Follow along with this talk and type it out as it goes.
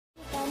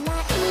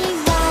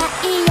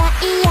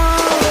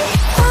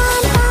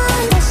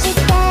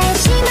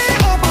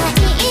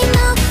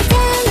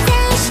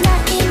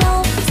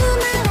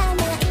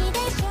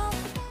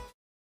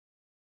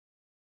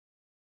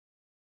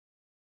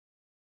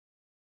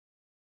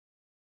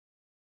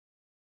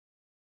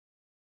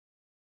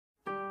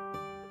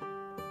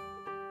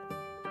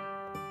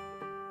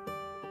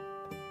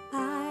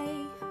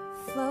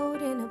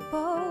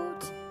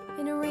boat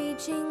in a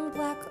raging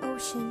black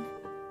ocean,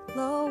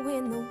 low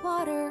in the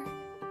water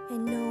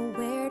and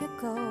nowhere to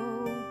go.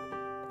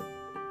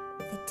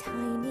 The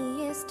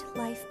tiniest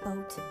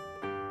lifeboat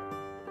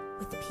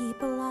with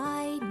people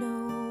I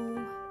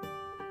know.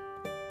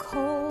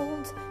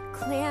 Cold,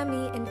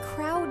 clammy and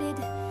crowded,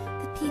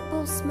 the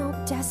people smell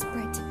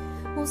desperate,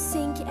 will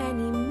sink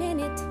any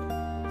minute,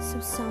 so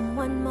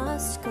someone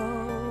must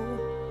go.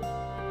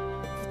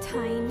 The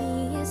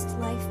tiniest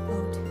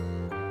lifeboat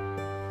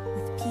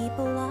with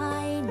people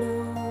I know.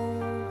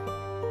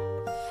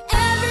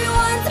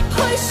 Everyone's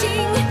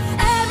pushing,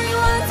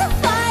 everyone's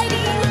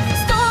fighting,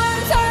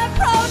 storms are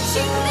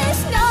approaching,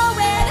 there's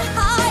nowhere to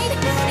hide.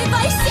 If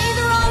I say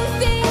the wrong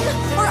thing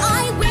or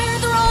I wear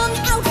the wrong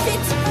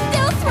outfit,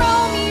 they'll throw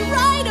me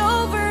right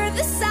over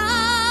the side.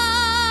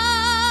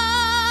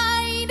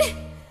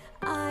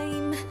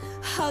 I'm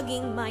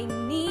hugging my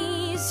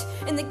knees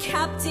and the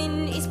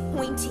captain is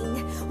pointing.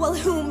 Well,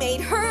 who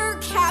made her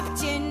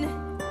captain?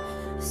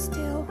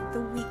 Still,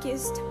 the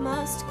weakest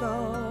must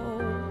go.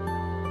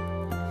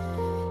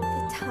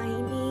 The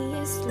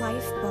tiniest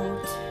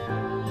lifeboat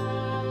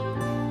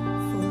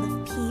full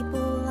of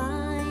people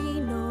I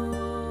know.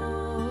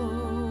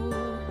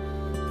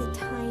 The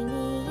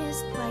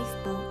tiniest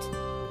lifeboat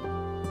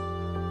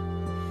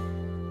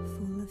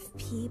full of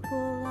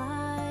people I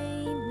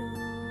know.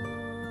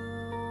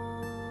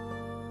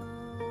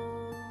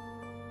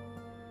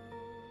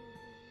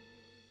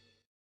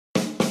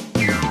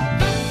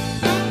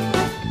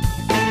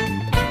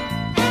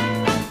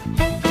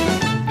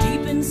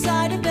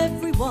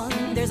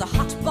 There's a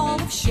hot ball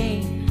of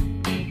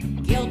shame,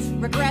 guilt,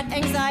 regret,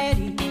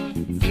 anxiety,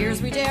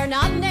 fears we dare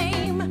not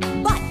name.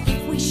 But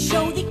if we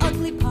show the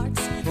ugly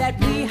parts that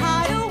we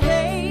hide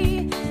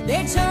away,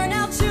 they turn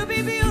out to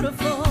be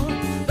beautiful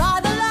by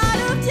the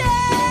light of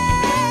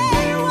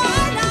day.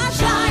 Why not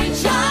shine,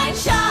 shine,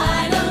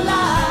 shine a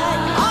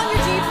light on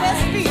your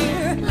deepest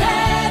fear?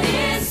 Let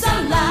in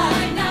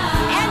sunlight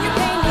and your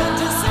pain will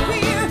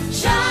disappear.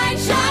 Shine,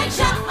 shine,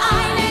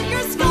 shine, and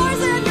your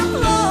scars and your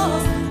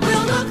flaws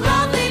will look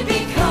lovely.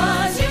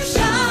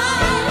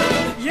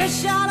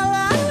 Shine a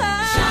light,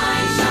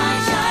 shine, shine,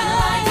 shine a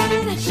light,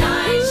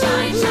 shine,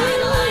 shine, shine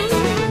a light.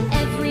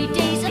 Every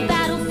day's a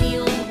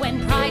battlefield when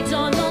pride's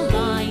on the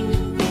line.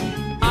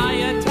 I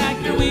attack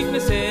your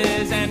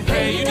weaknesses and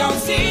pray you don't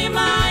see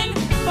mine.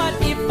 But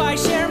if I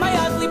share my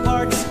ugly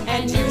parts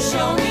and you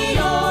show me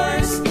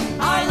yours,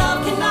 our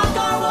love can knock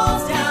our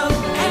walls down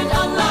and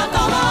unlock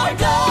all our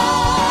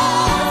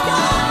doors.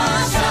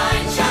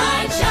 Shine,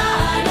 shine,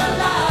 shine a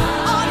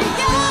light on your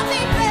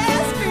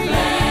deepest fear.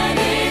 Let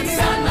in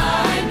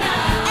sunlight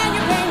now, and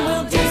your pain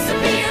will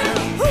disappear.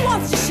 Who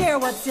wants to share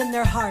what's in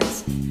their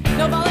hearts?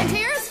 No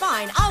volunteers?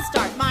 Fine, I'll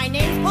start. My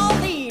name's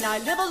Pauline, I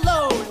live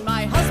alone.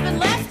 My husband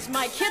left,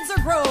 my kids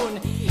are grown.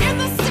 In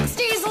the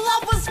 60s,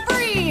 love was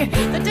free.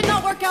 That did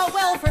not work out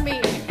well for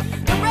me.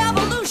 The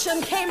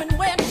revolution came and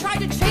went, tried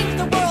to change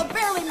the world,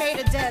 barely made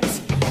a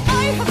dent.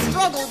 I have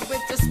struggled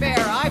with despair.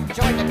 I've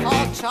joined a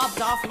cult,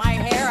 chopped off my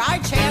hair. I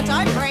chant,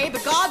 I pray,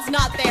 but God's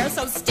not there.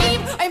 So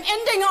Steve, I'm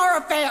ending our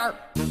affair.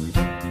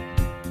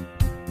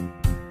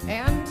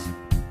 And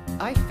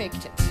I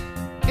faked it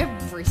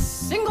every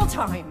single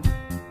time.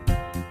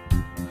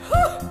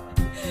 Whew,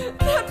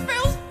 that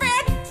feels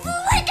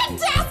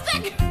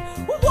fan-freaking-tastic!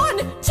 1,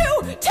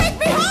 2, take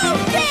me home,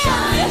 yeah!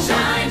 Shine,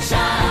 shine,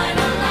 shine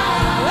a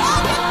light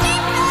on your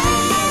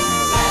deepest.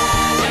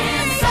 Let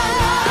in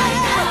sunlight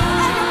now,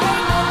 and your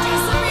pain will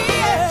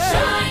disappear.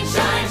 Shine,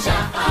 shine,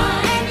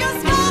 shine, and your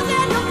scars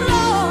and your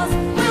flaws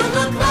will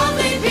look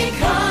lovely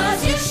because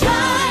you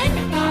shine.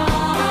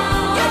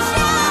 You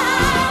shine,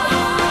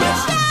 you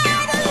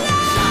shine a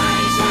light.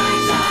 Shine, shine,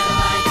 shine a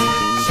light.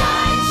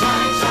 Shine, shine,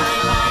 shine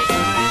a light.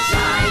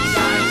 Shine,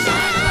 shine,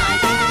 shine a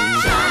light.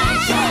 Shine,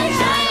 shine,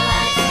 shine a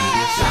light.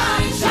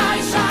 Shine,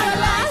 shine, shine a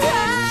light.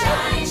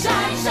 Shine,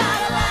 shine,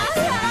 shine a light.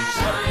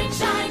 Shine,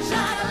 shine,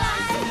 shine a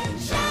light.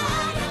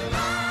 Shine a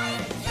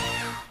light.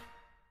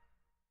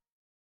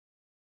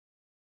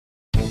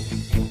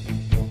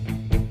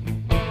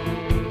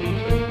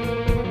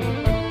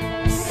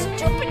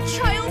 Stupid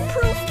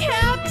child-proof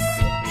caps.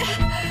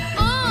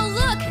 Oh,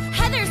 look,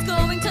 Heather's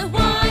going to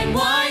whine,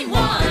 whine,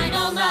 whine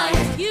all night.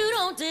 You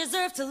don't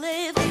deserve to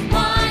live.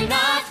 Why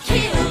not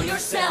kill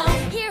yourself?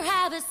 Here,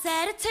 have a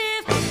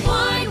sedative.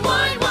 Whine,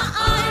 whine,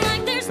 whine,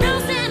 like there's no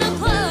Santa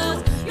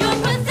Claus. You're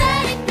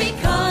pathetic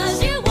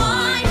because you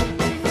whine.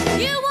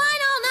 You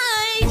whine all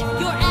night.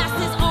 Your ass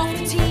is off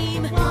the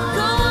team. Go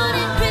on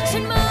and bitch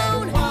and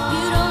moan.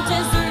 You don't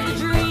deserve the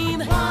dream.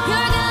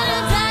 You're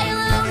gonna die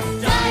alone,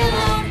 die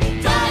alone,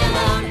 die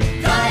alone,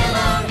 die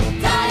alone,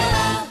 die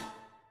alone.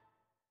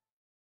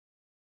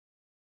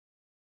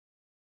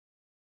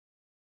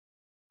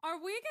 Are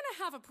we gonna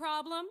have a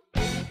problem?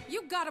 You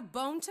got a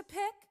bone to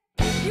pick?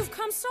 You've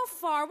come so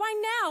far, why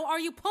now are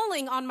you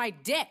pulling on my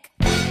dick?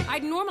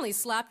 I'd normally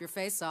slap your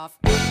face off,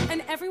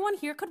 and everyone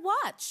here could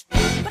watch.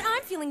 But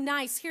I'm feeling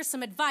nice, here's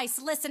some advice,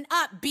 listen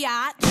up,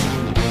 biatch.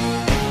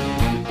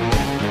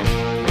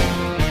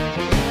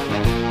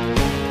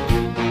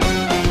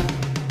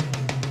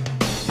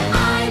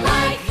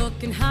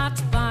 Looking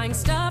hot, buying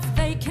stuff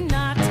they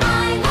cannot.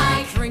 I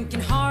like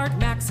Drinking hard,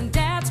 maxing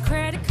dad's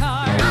credit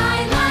card.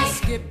 I like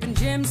Skipping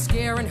gym,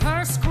 scaring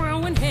her,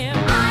 screwing him.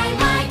 I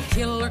like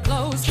Killer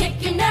clothes,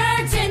 kicking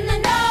nerds in the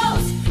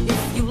nose.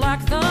 if you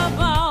lack the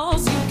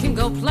balls, you can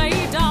go play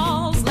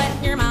dolls.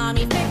 Let your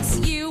mommy fix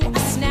you a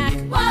snack.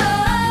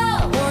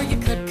 Whoa, Or you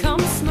could come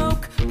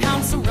smoke,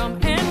 pound some rum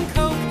and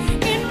coke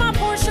in my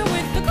Porsche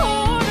with the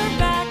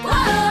quarterback.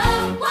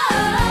 whoa,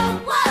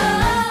 whoa,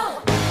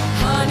 whoa.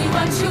 Honey,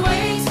 what you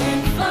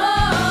waiting for?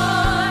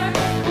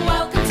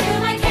 Welcome to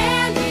my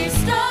candy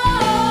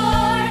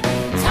store.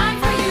 Time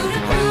for you to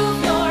prove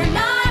you're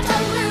not a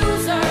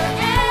loser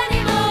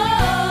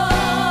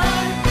anymore.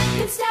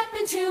 Then step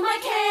into my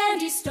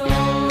candy store.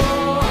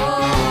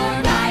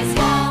 Guys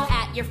fall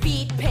at your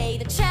feet, pay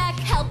the check,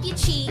 help you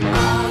cheat.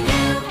 All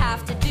you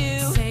have to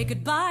do, Say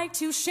goodbye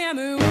to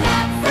Shamu.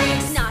 that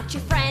freak's not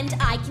your friend.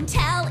 I can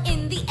tell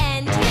in the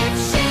end. If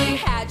she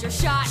had your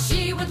shot,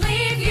 she would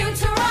leave you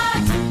to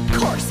rot.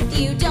 Course, if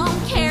you don't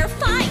care,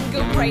 fine,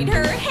 go braid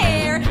her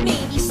hair.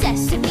 Maybe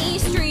Sesame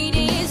Street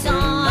is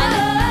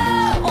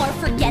on. Or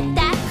forget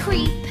that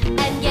creep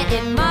and get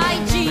in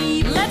my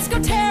Jeep. Let's go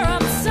tear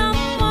up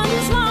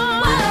someone's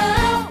lawn.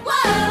 Whoa,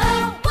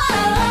 whoa,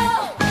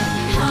 whoa.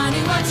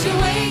 Honey, what you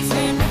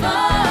waiting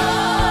for?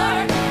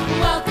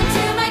 Welcome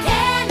to my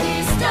candy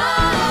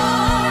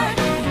store.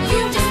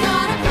 You just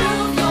gotta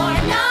prove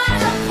you're not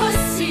a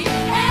pussy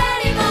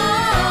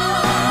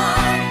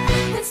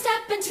anymore. Then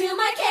step into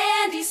my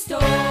candy store.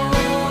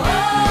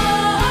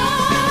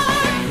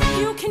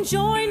 You can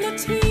join the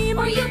team,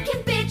 Or you can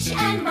bitch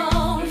and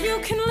moan. you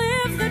can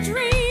live the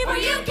dream, Or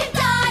you can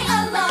die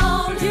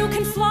alone. you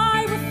can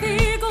fly with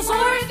eagles, Or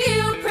or if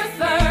you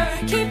prefer,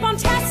 keep on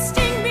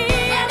testing me.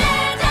 and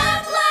end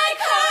up like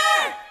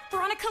her.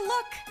 Veronica,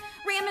 look!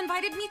 Ram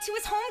invited me to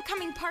his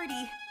homecoming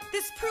party.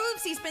 This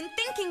proves he's been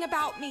thinking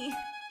about me.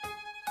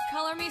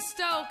 Color me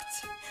stoked.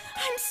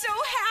 I'm so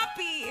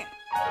happy!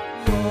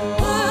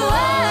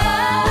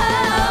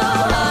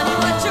 Honey,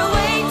 what you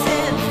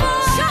waiting for?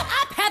 Shut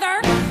up, Heather!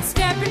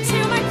 Step into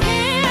my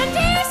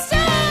candy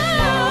store.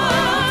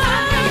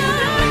 Time for you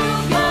to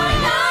prove you're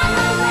not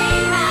a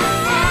lame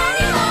ass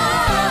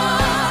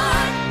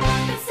anymore.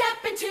 Then step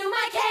into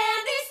my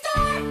candy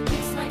store.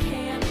 It's my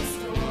candy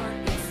store.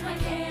 It's my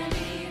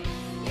candy.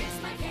 It's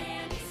my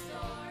candy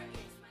store.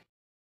 It's my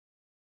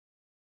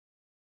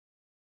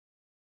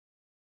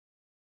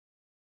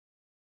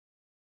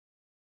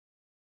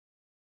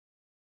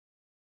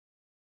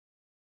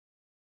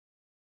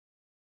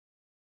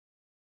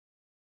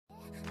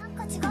なん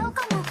か違う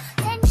かも。